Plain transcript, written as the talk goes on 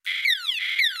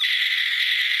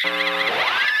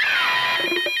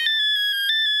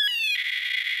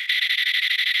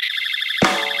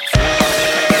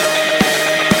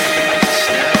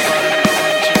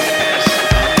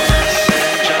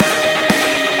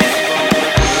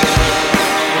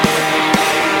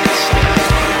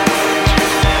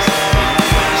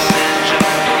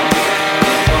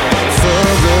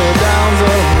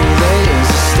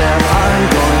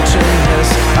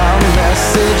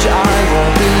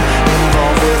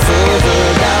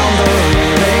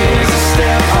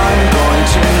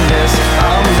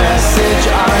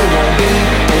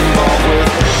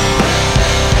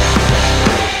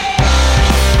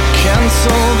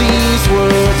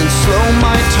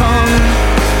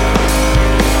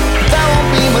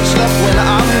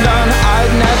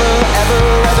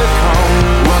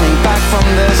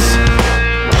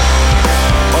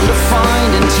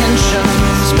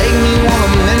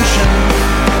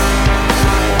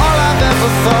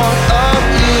never thought of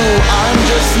you. I'm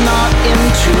just not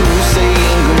into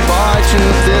saying goodbye to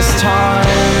this time.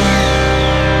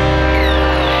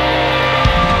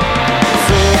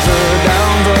 Further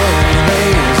down the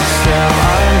maze,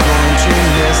 I'm going to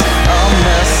miss a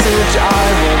message I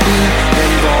will be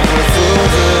involved with.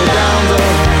 Further down the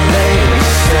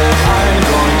maze, I'm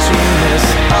going to miss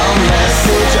a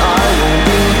message I will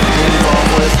be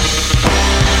involved with.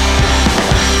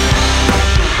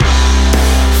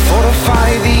 Fortify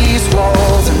these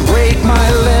walls and break my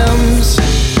limbs.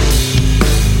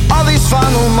 All these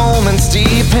final moments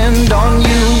depend on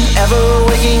you. Ever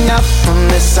waking up from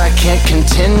this, I can't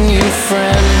continue,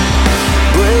 friend.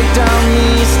 Break down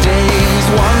these days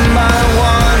one by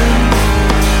one.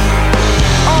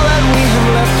 All that we have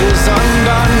left is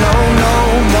undone. No, no,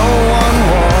 no one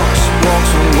walks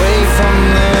away from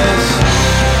this.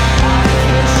 I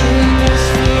can't shake this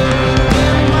feeling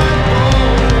in my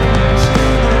bones.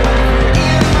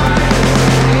 In my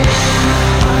brain.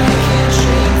 I can't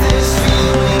shake this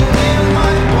feeling in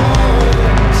my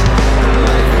bones.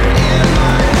 Like we're in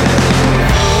my brain.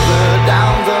 Further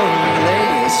down the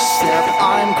latest step,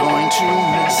 I'm going to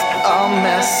miss a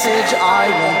message I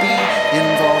won't be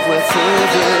involved with.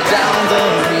 Further down the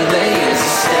latest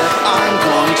step, I'm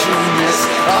going to miss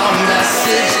a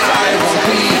message I won't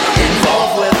be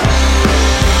involved with.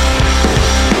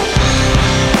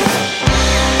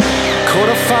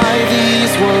 Codify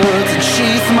these words and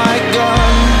sheath my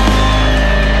gun.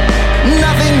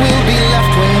 Nothing will be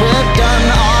left when we're done.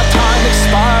 Our time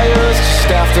expires just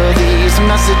after these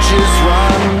messages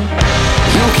run.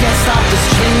 You can't stop this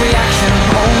chain reaction.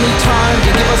 Only time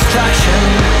can